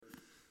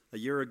A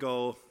year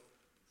ago,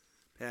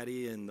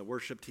 Patty and the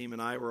worship team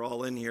and I were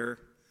all in here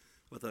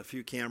with a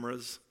few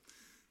cameras,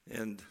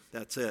 and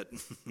that's it.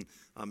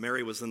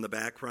 Mary was in the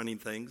back running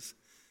things.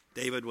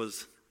 David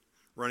was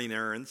running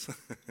errands.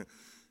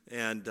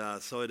 And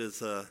so it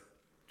is a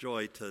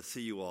joy to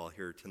see you all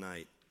here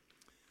tonight.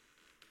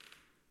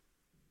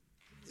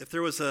 If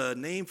there was a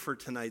name for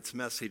tonight's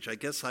message, I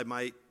guess I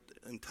might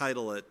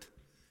entitle it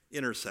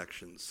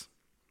Intersections.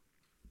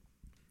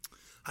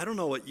 I don't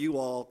know what you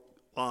all,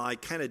 well, I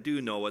kind of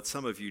do know what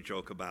some of you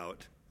joke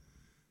about.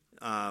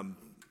 But,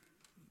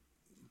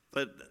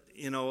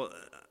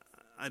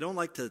 I don't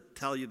like to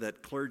tell you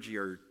that clergy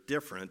are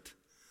different,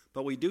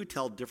 but we do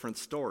tell different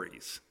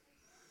stories.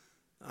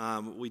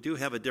 We do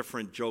have a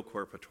different joke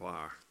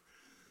repertoire.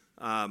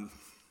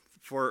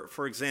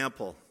 For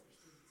example,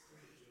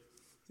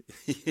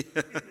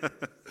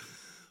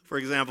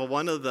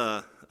 one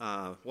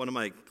of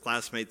my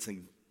classmates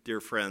and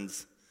dear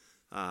friends,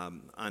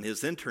 on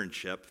his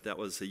internship, that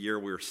was the year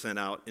we were sent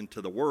out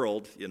into the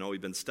world.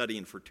 We've been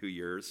studying for 2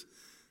 years.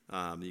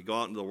 You go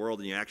out into the world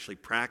and you actually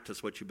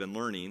practice what you've been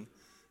learning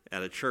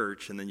at a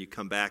church, and then you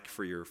come back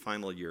for your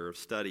final year of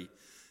study.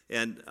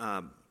 And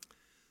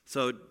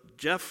so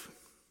Jeff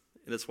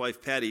and his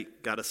wife Patty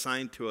got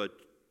assigned to a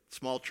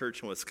small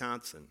church in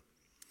Wisconsin.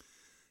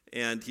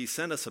 And he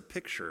sent us a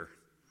picture.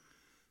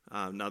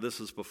 Now this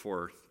was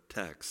before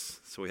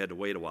text, so we had to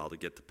wait a while to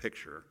get the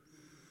picture.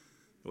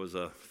 It was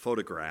a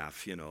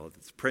photograph,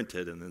 that's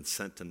printed and then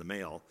sent in the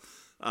mail.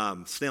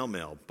 Snail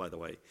mail, by the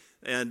way.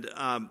 And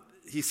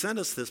he sent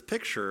us this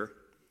picture,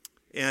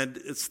 and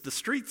it's the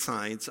street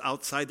signs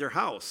outside their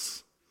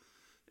house.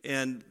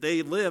 And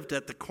they lived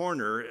at the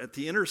corner, at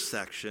the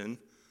intersection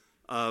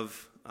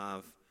of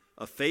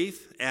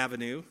Faith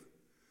Avenue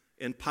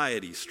and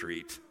Piety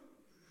Street.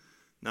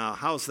 Now,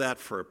 how's that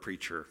for a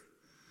preacher?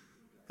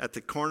 At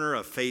the corner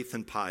of Faith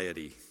and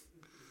Piety.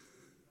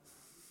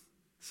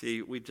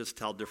 See, we just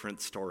tell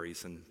different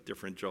stories and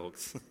different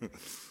jokes.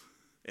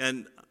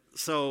 And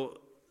so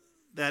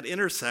that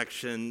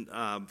intersection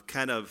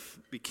kind of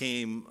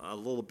became a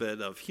little bit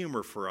of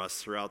humor for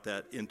us throughout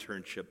that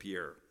internship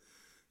year.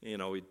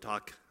 We'd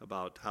talk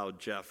about how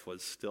Jeff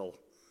was still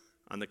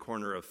on the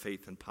corner of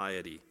Faith and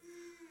Piety,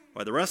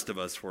 while the rest of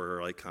us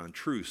were like on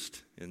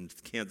Troost in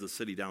Kansas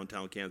City,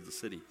 downtown Kansas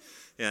City.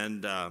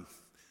 And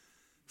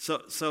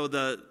so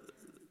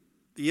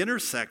the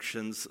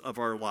intersections of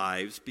our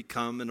lives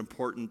become an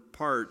important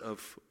part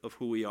of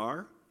who we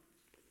are,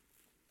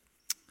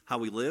 how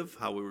we live,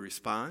 how we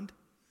respond.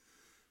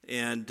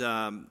 And,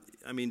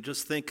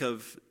 just think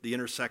of the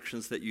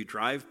intersections that you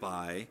drive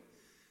by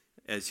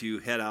as you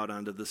head out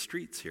onto the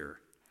streets here.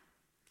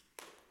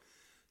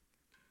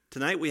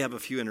 Tonight we have a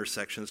few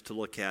intersections to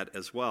look at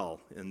as well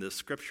in this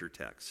scripture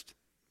text.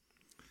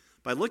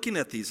 By looking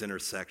at these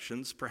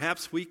intersections,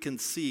 perhaps we can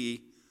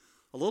see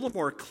a little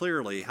more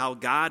clearly how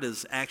God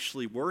is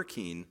actually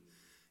working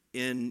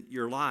in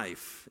your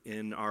life,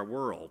 in our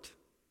world.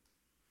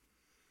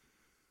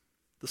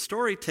 The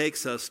story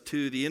takes us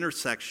to the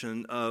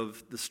intersection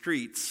of the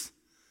streets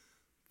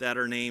that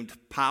are named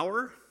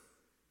Power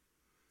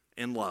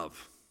and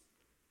Love.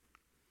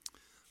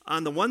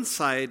 On the one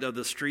side of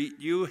the street,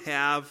 you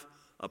have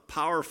a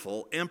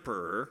powerful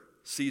emperor,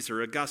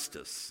 Caesar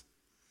Augustus.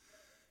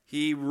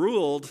 He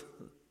ruled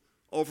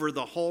over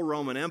the whole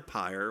Roman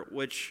Empire,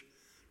 which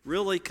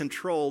really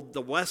controlled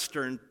the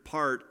western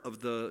part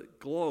of the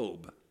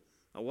globe,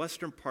 a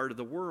western part of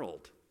the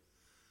world.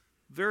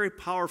 Very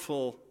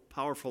powerful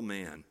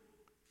man.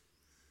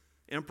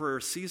 Emperor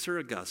Caesar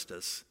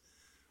Augustus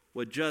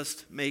would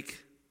just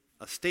make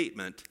a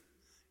statement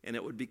and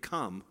it would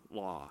become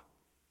law.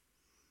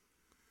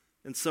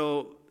 And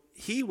so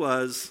he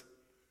was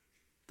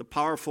the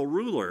powerful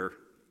ruler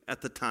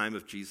at the time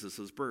of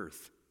Jesus'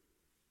 birth.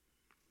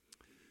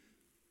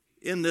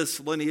 In this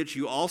lineage,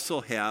 you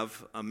also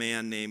have a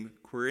man named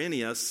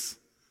Quirinius.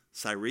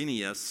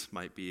 Cyrenius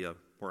might be a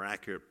more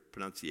accurate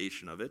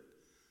pronunciation of it.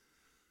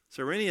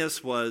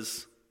 Cyrenius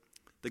was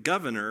the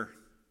governor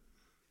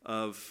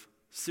of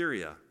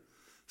Syria.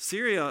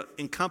 Syria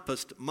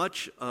encompassed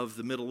much of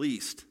the Middle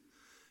East.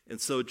 And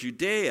so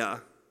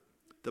Judea,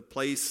 the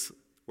place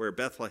where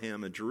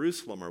Bethlehem and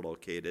Jerusalem are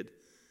located,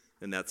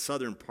 in that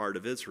southern part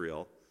of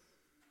Israel,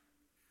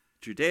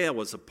 Judea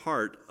was a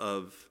part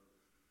of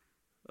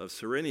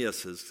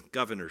Cyrenius'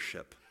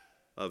 governorship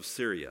of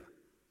Syria.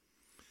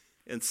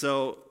 And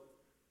so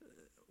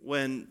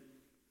when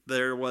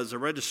there was a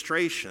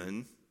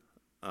registration,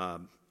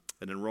 an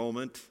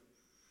enrollment,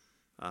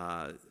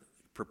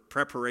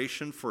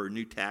 preparation for a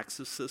new tax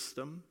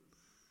system,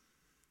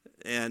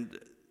 and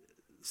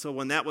so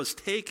when that was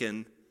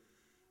taken,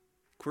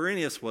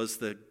 Quirinius was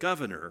the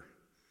governor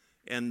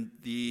and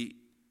the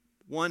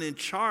one in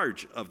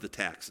charge of the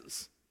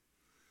taxes,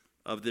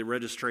 of the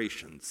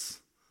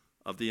registrations,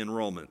 of the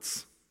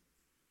enrollments.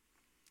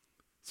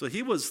 So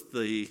he was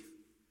the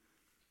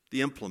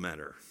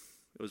implementer.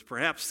 It was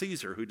perhaps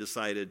Caesar who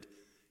decided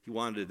he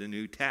wanted a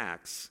new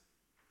tax,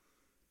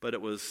 but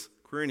it was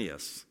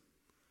Quirinius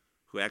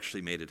who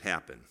actually made it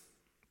happen.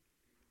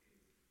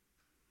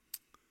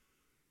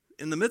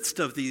 in the midst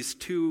of these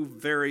two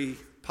very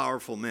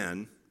powerful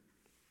men,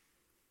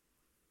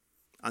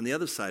 on the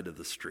other side of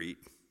the street,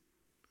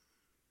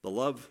 the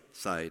love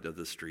side of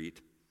the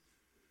street,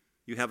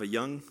 you have a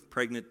young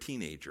pregnant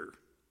teenager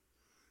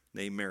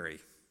named Mary,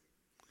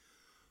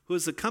 who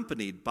is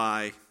accompanied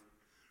by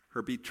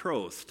her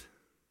betrothed.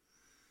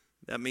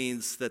 That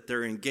means that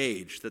they're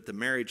engaged, that the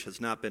marriage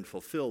has not been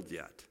fulfilled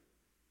yet.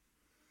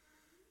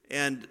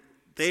 And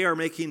they are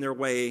making their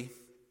way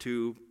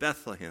to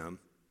Bethlehem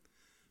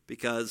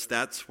because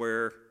that's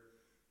where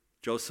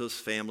Joseph's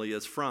family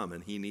is from,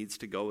 and he needs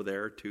to go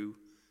there to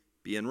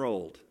be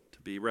enrolled,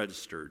 to be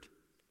registered.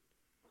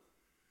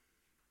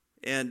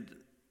 And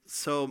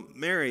so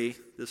Mary,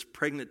 this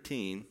pregnant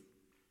teen,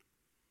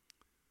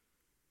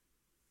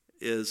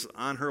 is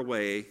on her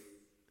way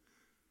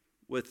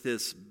with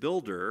this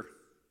builder.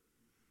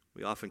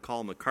 We often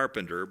call him a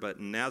carpenter, but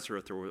in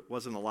Nazareth there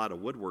wasn't a lot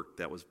of woodwork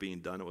that was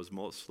being done. It was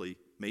mostly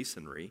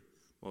masonry,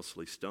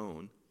 mostly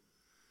stone.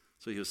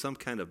 So he was some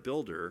kind of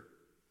builder.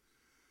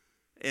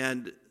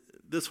 And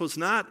this was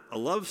not a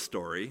love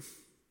story.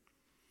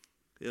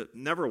 It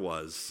never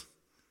was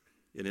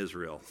in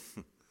Israel.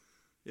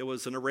 It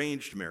was an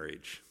arranged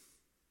marriage.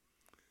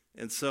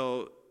 And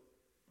so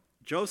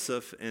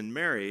Joseph and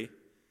Mary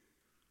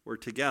were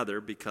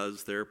together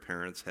because their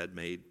parents had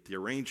made the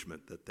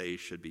arrangement that they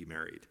should be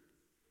married.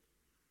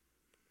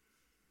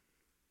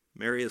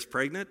 Mary is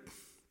pregnant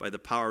by the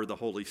power of the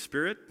Holy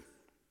Spirit,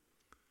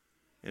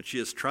 and she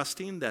is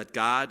trusting that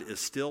God is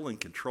still in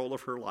control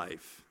of her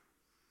life.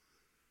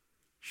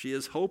 She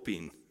is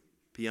hoping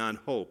beyond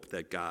hope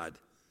that God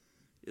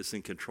is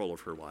in control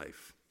of her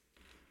life.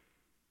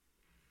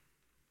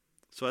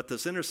 So at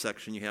this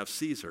intersection, you have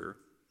Caesar,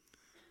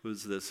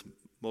 who's this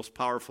most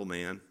powerful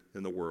man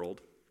in the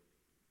world.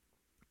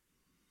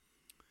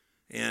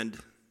 And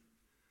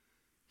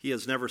he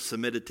has never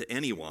submitted to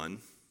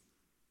anyone.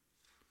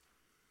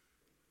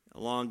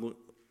 Along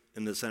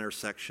in this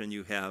intersection,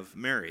 you have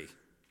Mary,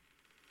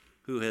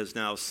 who has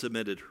now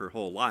submitted her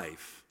whole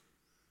life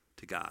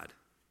to God.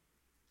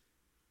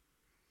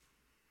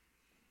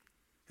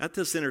 At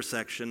this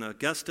intersection,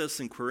 Augustus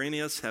and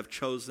Quirinius have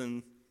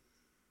chosen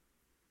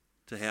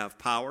to have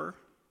power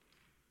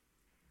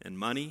and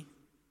money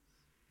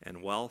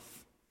and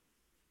wealth.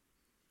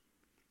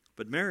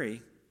 But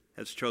Mary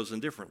has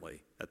chosen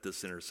differently at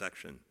this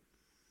intersection.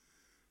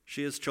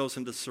 She has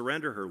chosen to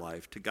surrender her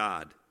life to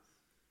God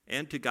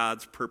and to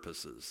God's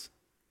purposes.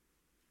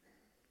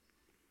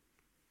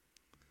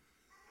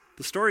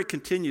 The story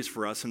continues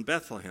for us in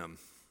Bethlehem,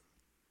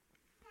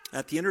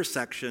 at the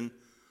intersection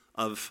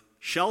of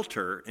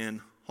shelter and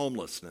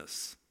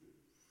homelessness.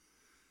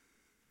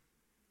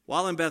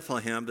 While in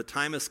Bethlehem, the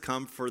time has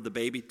come for the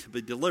baby to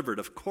be delivered.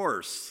 Of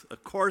course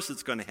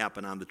it's going to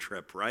happen on the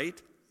trip,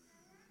 right?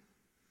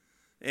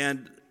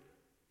 And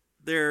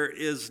there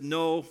is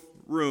no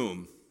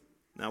room.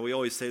 Now, we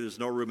always say there's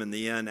no room in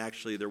the inn.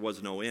 Actually, there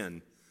was no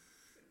inn.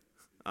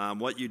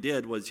 What you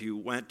did was you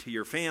went to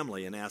your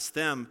family and asked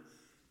them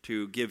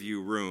to give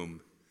you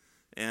room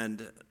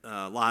and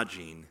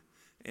lodging.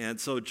 And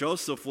so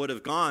Joseph would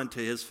have gone to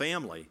his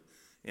family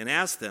and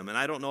asked them. And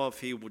I don't know if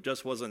he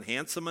just wasn't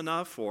handsome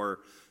enough or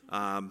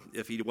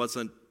if he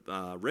wasn't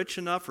rich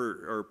enough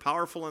or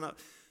powerful enough.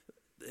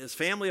 His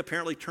family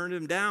apparently turned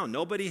him down.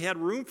 Nobody had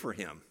room for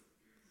him.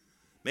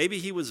 Maybe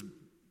he was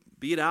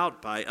beat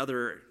out by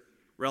other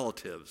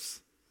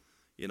relatives.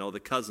 You know, the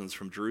cousins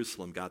from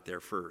Jerusalem got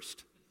there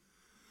first.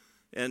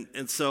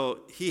 And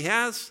so he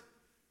has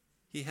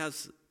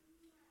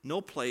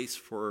no place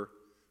for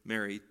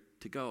Mary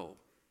to go.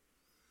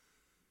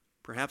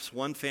 Perhaps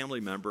one family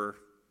member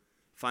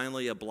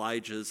finally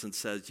obliges and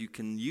says, you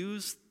can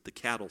use the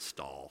cattle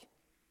stall.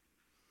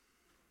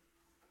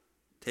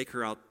 Take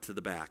her out to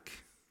the back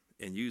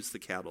and use the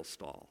cattle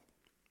stall.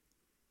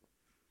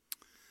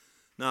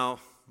 Now,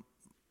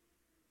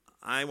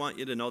 I want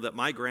you to know that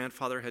my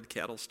grandfather had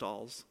cattle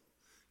stalls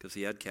because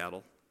he had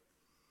cattle.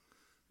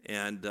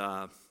 And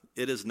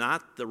it is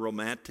not the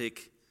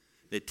romantic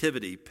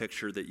nativity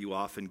picture that you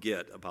often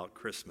get about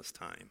Christmas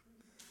time.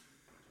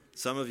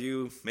 Some of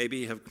you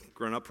maybe have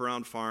grown up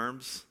around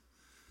farms,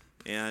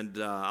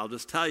 and I'll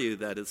just tell you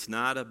that it's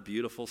not a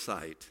beautiful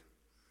sight.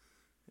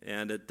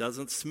 And it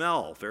doesn't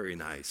smell very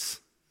nice.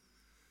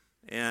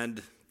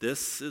 And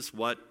this is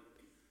what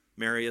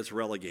Mary is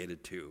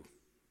relegated to.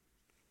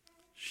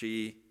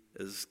 She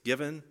is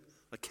given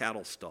a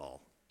cattle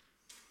stall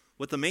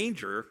with a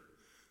manger,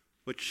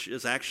 which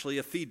is actually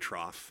a feed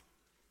trough.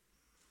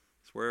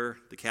 It's where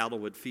the cattle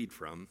would feed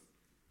from.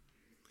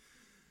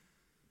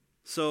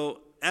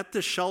 So at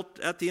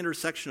the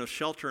intersection of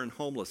shelter and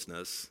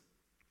homelessness,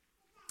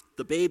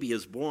 the baby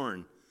is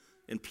born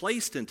and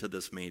placed into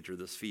this manger,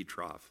 this feed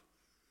trough.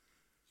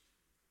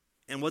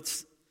 And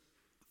what's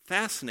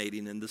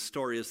fascinating in this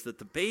story is that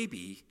the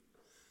baby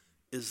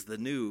is the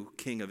new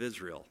king of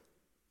Israel.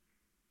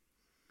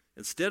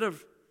 Instead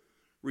of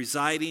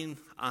residing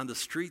on the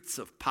streets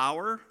of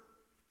power,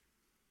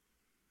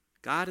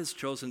 God has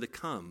chosen to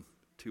come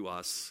to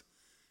us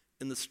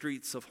in the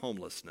streets of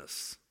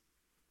homelessness.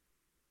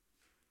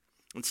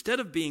 Instead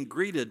of being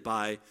greeted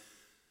by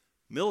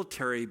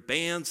military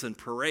bands and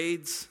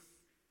parades,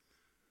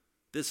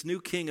 this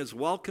new king is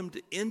welcomed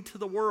into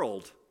the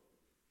world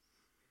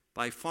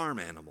by farm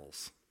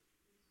animals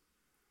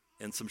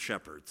and some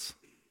shepherds.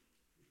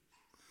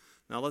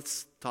 Now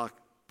let's talk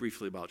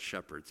briefly about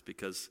shepherds,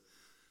 because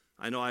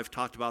I know I've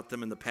talked about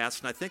them in the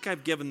past, and I think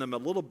I've given them a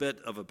little bit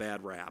of a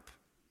bad rap.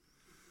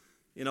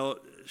 You know,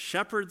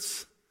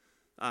 shepherds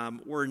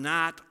were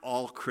not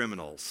all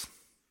criminals.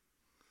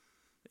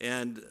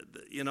 And,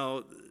 you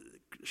know,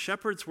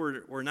 shepherds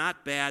were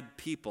not bad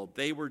people.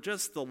 They were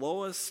just the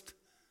lowest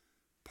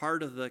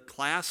part of the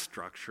class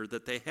structure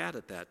that they had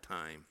at that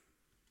time.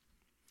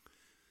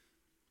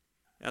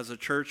 As a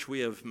church, we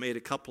have made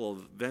a couple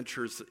of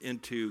ventures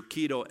into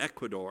Quito,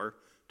 Ecuador,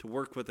 to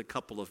work with a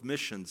couple of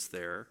missions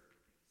there.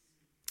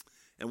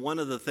 And one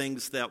of the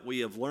things that we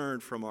have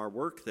learned from our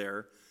work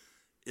there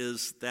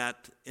is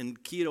that in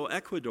Quito,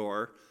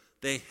 Ecuador,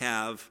 they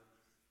have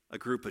a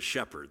group of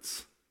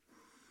shepherds.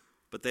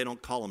 But they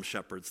don't call them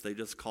shepherds. They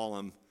just call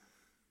them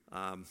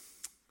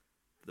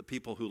the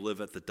people who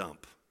live at the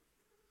dump,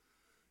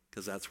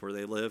 because that's where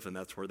they live and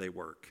that's where they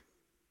work.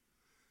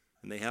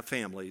 And they have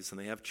families and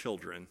they have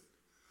children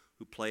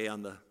who play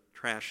on the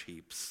trash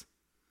heaps.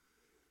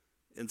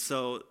 And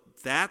so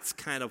that's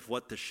kind of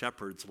what the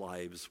shepherds'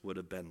 lives would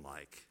have been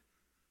like.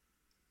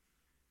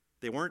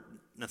 They weren't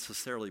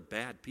necessarily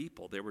bad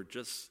people. They were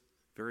just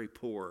very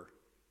poor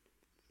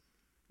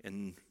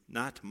and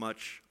not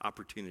much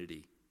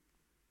opportunity.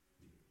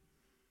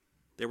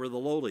 They were the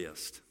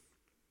lowliest.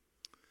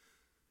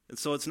 And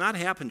so it's not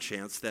happen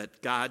chance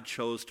that God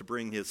chose to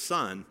bring his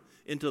son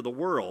into the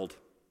world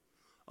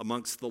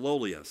amongst the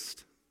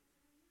lowliest.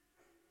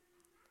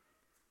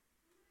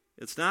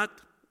 It's not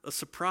a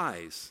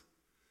surprise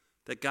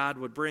that God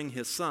would bring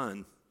his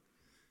son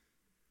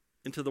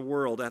into the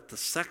world at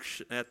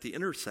the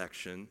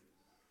intersection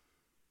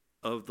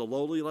of the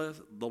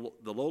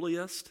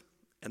lowliest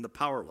and the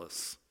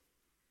powerless,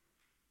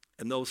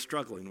 and those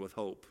struggling with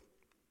hope.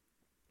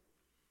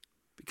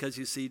 Because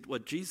you see,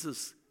 what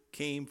Jesus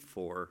came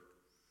for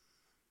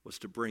was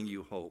to bring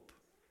you hope.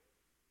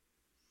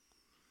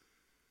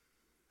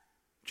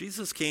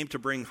 Jesus came to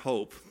bring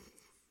hope,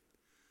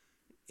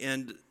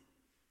 and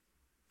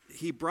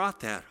he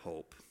brought that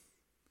hope.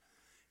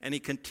 And he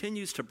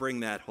continues to bring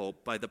that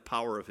hope by the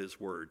power of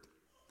his word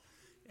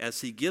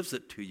as he gives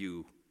it to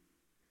you.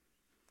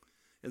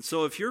 And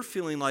so if you're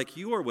feeling like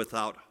you are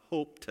without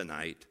hope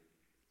tonight,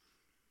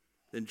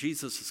 then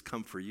Jesus has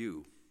come for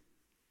you.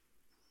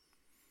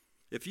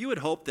 If you had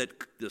hoped that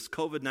this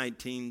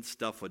COVID-19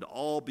 stuff would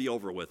all be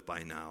over with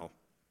by now,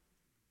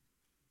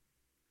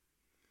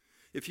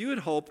 if you had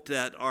hoped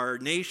that our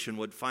nation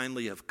would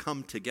finally have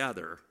come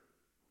together,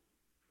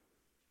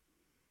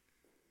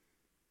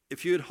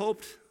 if you had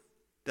hoped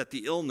that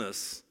the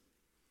illness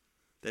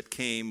that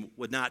came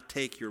would not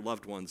take your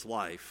loved one's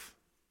life,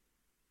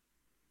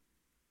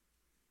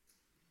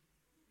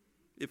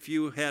 if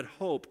you had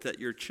hoped that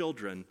your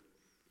children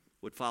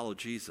would follow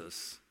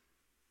Jesus,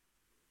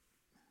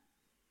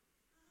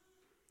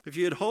 if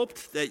you had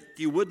hoped that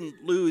you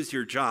wouldn't lose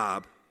your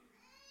job,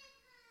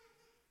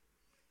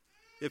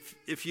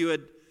 if you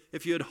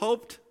had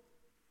hoped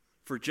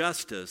for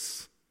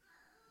justice,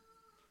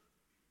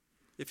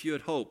 if you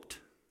had hoped,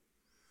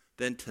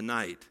 then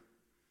tonight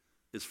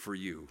is for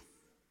you.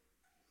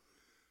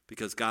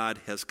 Because God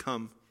has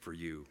come for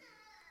you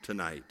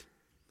tonight.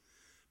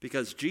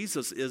 Because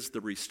Jesus is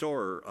the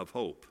restorer of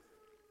hope.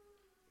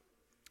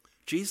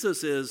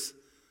 Jesus is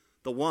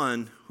the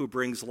one who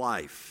brings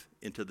life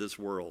into this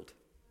world.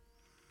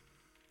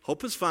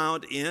 Hope is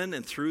found in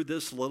and through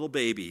this little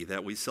baby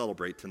that we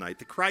celebrate tonight,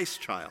 the Christ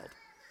child,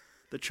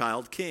 the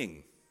child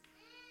king.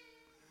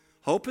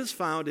 Hope is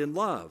found in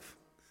love.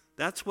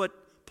 That's what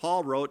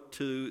Paul wrote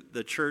to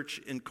the church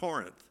in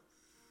Corinth.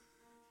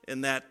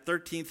 In that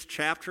 13th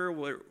chapter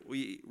where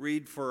we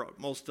read for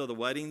most of the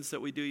weddings that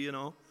we do, you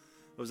know,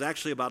 it was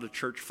actually about a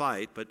church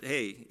fight, but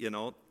hey, you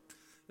know,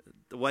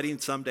 the wedding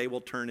someday will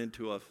turn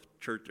into a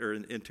church or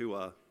into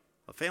a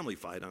family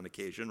fight on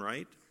occasion,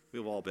 right?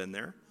 We've all been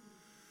there.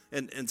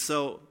 And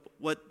so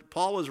what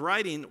Paul was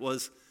writing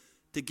was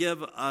to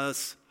give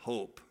us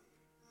hope,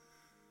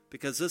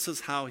 because this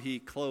is how he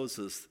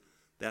closes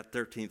that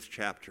 13th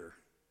chapter.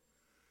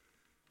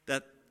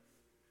 That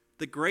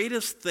the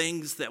greatest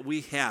things that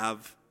we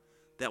have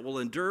that will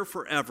endure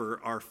forever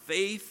are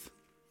faith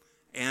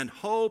and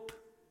hope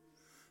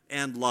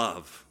and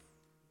love.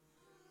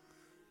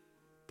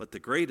 But the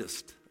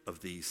greatest of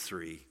these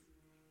three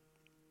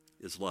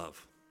is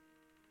love.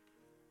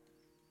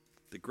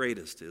 The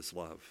greatest is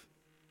love.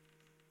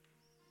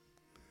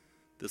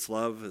 This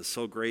love is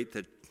so great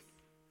that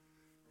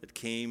it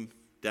came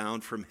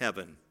down from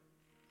heaven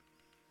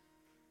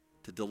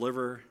to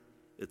deliver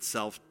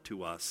itself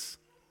to us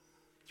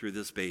through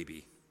this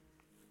baby.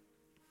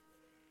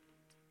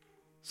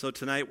 So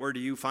tonight, where do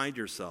you find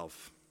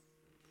yourself?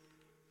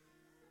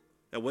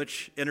 At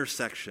which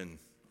intersection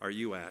are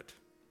you at?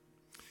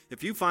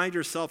 If you find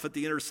yourself at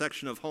the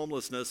intersection of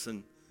homelessness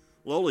and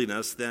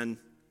lowliness, then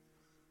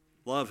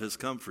love has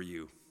come for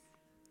you.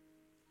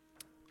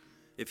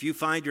 If you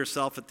find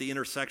yourself at the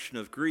intersection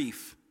of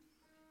grief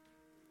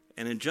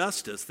and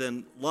injustice,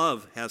 then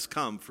love has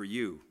come for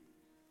you.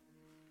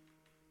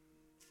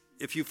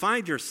 If you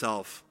find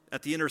yourself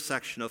at the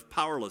intersection of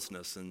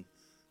powerlessness and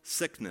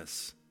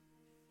sickness,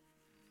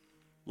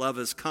 love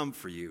has come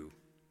for you.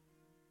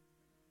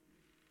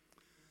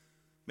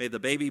 May the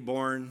baby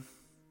born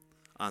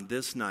on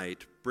this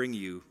night bring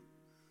you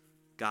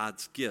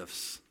God's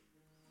gifts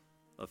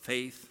of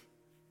faith,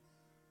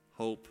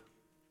 hope,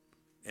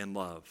 and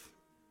love.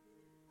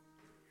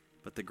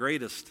 But the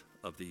greatest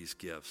of these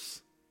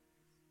gifts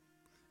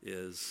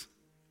is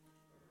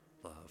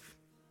love.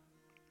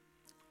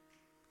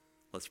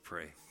 Let's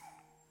pray.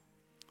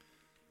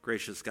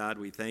 Gracious God,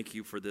 we thank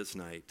you for this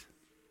night,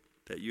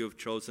 that you have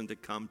chosen to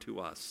come to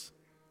us,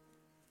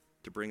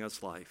 to bring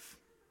us life.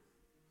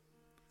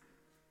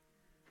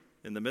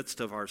 In the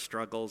midst of our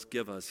struggles,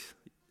 give us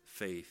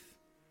faith.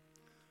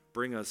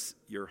 Bring us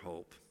your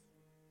hope.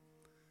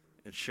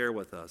 And share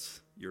with us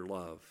your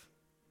love,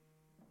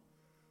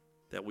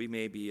 that we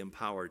may be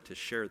empowered to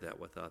share that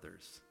with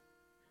others.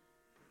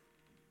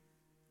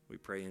 We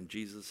pray in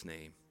Jesus'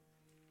 name.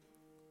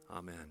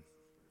 Amen.